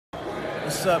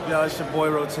What's up, y'all? It's your boy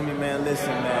Rotimi, man. Listen,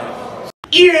 man.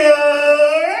 Yeah.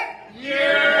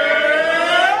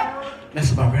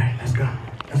 That's about right. Let's go.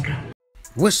 Let's go.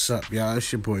 What's up, y'all? It's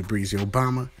your boy Breezy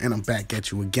Obama, and I'm back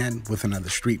at you again with another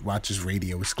Street Watchers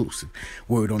Radio exclusive.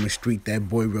 Word on the street, that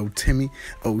boy Rotimi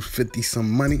owes 50 some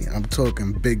money. I'm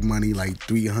talking big money, like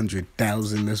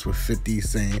 300,000. That's what 50 is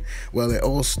saying. Well, it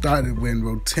all started when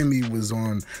Rotimi was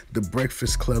on The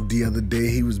Breakfast Club the other day.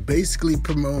 He was basically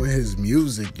promoting his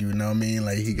music, you know what I mean?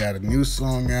 Like, he got a new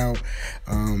song out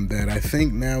that I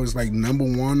think now is like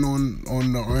 #1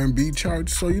 on the R&B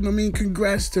charts. So, you know what I mean?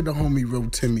 Congrats to the homie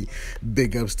Rotimi.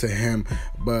 Big ups to him.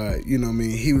 But, you know what I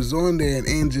mean, he was on there and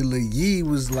Angela Yee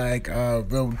was like,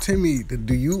 Rotimi,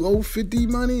 do you owe 50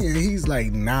 money? And he's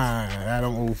like, nah, I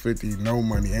don't owe 50 no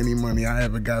money. Any money I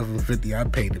ever got from 50, I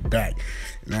paid it back.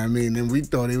 You know what I mean? And we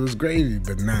thought it was gravy,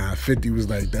 but nah, 50 was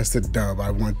like, that's a dub.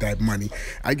 I want that money.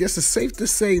 I guess it's safe to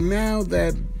say now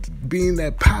that being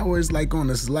that Power is like on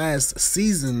his last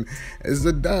season is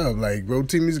a dub. Like,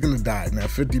 Rotimi's gonna die. Now,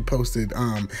 50 posted,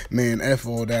 man, F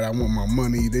all that, I want my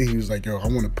money. Then he was like, yo, I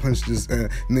want to punch this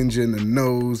ninja in the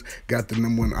nose. Got the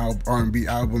 #1 R&B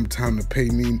album, time to pay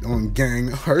me on gang.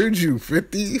 Heard you,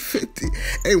 50.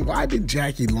 And why did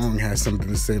Jackie Long have something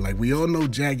to say? Like, we all know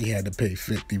Jackie had to pay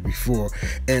 50 before.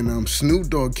 And Snoop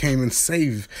Dogg came and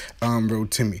saved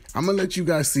Rotimi. I'm gonna let you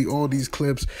guys see all these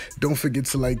clips. Don't forget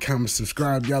to like, comment,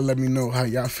 subscribe. Y'all let me know how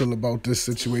y'all feel about this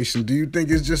situation. Do you think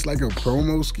it's just like a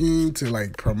promo scheme to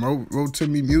like promote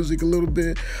Rotimi music a little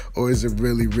bit, or is it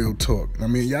really real talk? I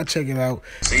mean, y'all check it out.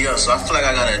 So I feel like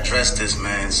I gotta address this,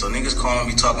 man. So niggas calling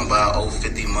me talking about I owe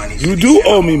 50 money. You do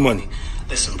owe me money.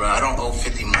 Listen, bro, I don't owe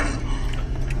 50 money.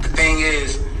 The thing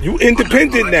is, you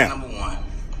independent now. #1,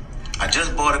 I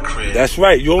just bought a crib. That's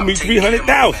right. You owe me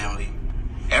 300,000.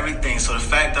 Everything. So the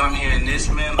fact that I'm hearing this,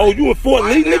 man. Oh, you in Fort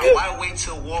Lee, nigga? Why wait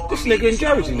till Walker? This nigga in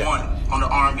Jersey now. On the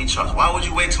R&B charts. Why would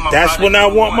you wait till my? That's when I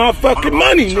want my fucking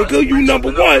money, nigga. You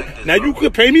 #1. Now you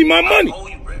could pay me my money.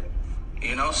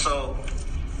 You know, so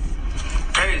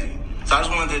crazy. So I just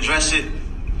wanted to address it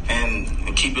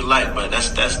and keep it light, but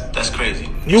that's crazy.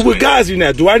 You with Ghazi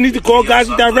now? Do I need to call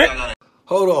Ghazi direct?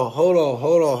 Hold on.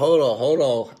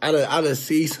 I done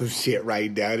see some shit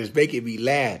right now. It's making me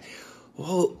laugh.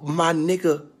 Whoa, my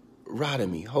nigga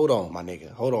Rotimi. Hold on, my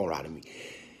nigga. Hold on, Rotimi.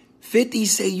 50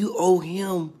 say you owe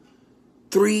him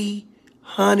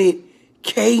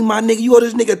 300K, my nigga. You owe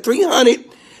this nigga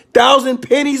 300,000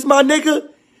 pennies, my nigga.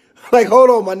 Like, hold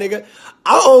on, my nigga.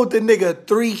 I owed the nigga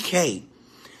 3K.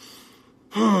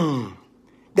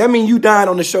 That mean you dying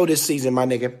on the show this season, my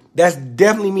nigga. That's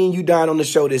definitely mean you dying on the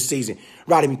show this season.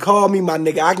 Rotimi, call me, my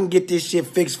nigga. I can get this shit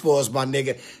fixed for us, my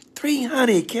nigga.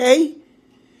 300K?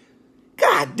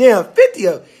 God damn, 50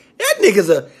 of that nigga's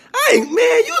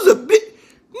man, you's a bit,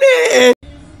 man.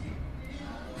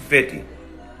 50.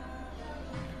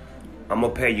 I'm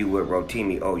gonna pay you what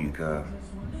Rotimi owe you, cuz.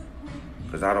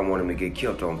 Cause I don't want him to get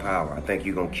killed on Power. I think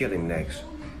you gonna kill him next.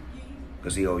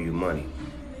 Cause he owe you money.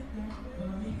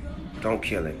 Don't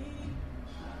kill him.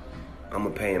 I'm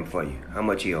gonna pay him for you. How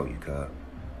much he owe you, cuz?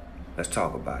 Let's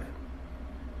talk about it.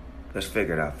 Let's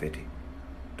figure it out, 50.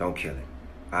 Don't kill him.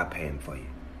 I'll pay him for you.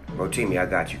 Rotimi, I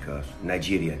got you, cuz.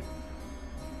 Nigerian.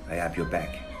 I have your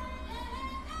back.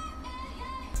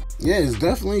 Yeah, it's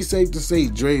definitely safe to say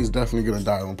Dre is definitely going to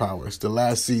die on Power. It's the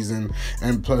last season,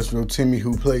 and plus Rotimi,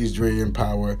 who plays Dre in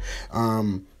Power,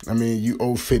 I mean, you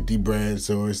owe 50 bread,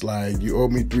 so it's like, you owe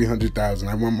me 300,000.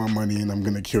 I want my money, and I'm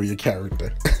going to kill your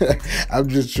character. I'm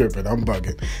just tripping. I'm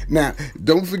bugging. Now,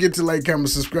 don't forget to like, comment,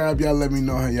 subscribe. Y'all let me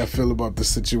know how y'all feel about the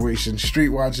situation. Street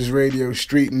Watchers Radio,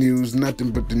 street news,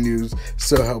 nothing but the news.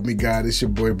 So help me God. It's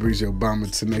your boy, Breezy Obama.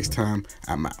 Till next time,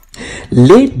 I'm out.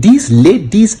 Ladies,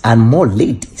 and more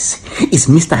ladies. It's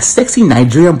Mr. Sexy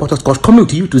Nigerian Butterscotch coming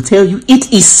to you to tell you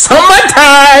it is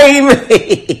summertime.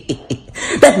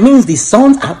 That means the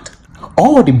sun's out,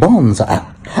 all the bombs are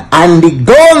out, and the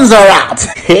guns are out.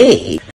 Hey.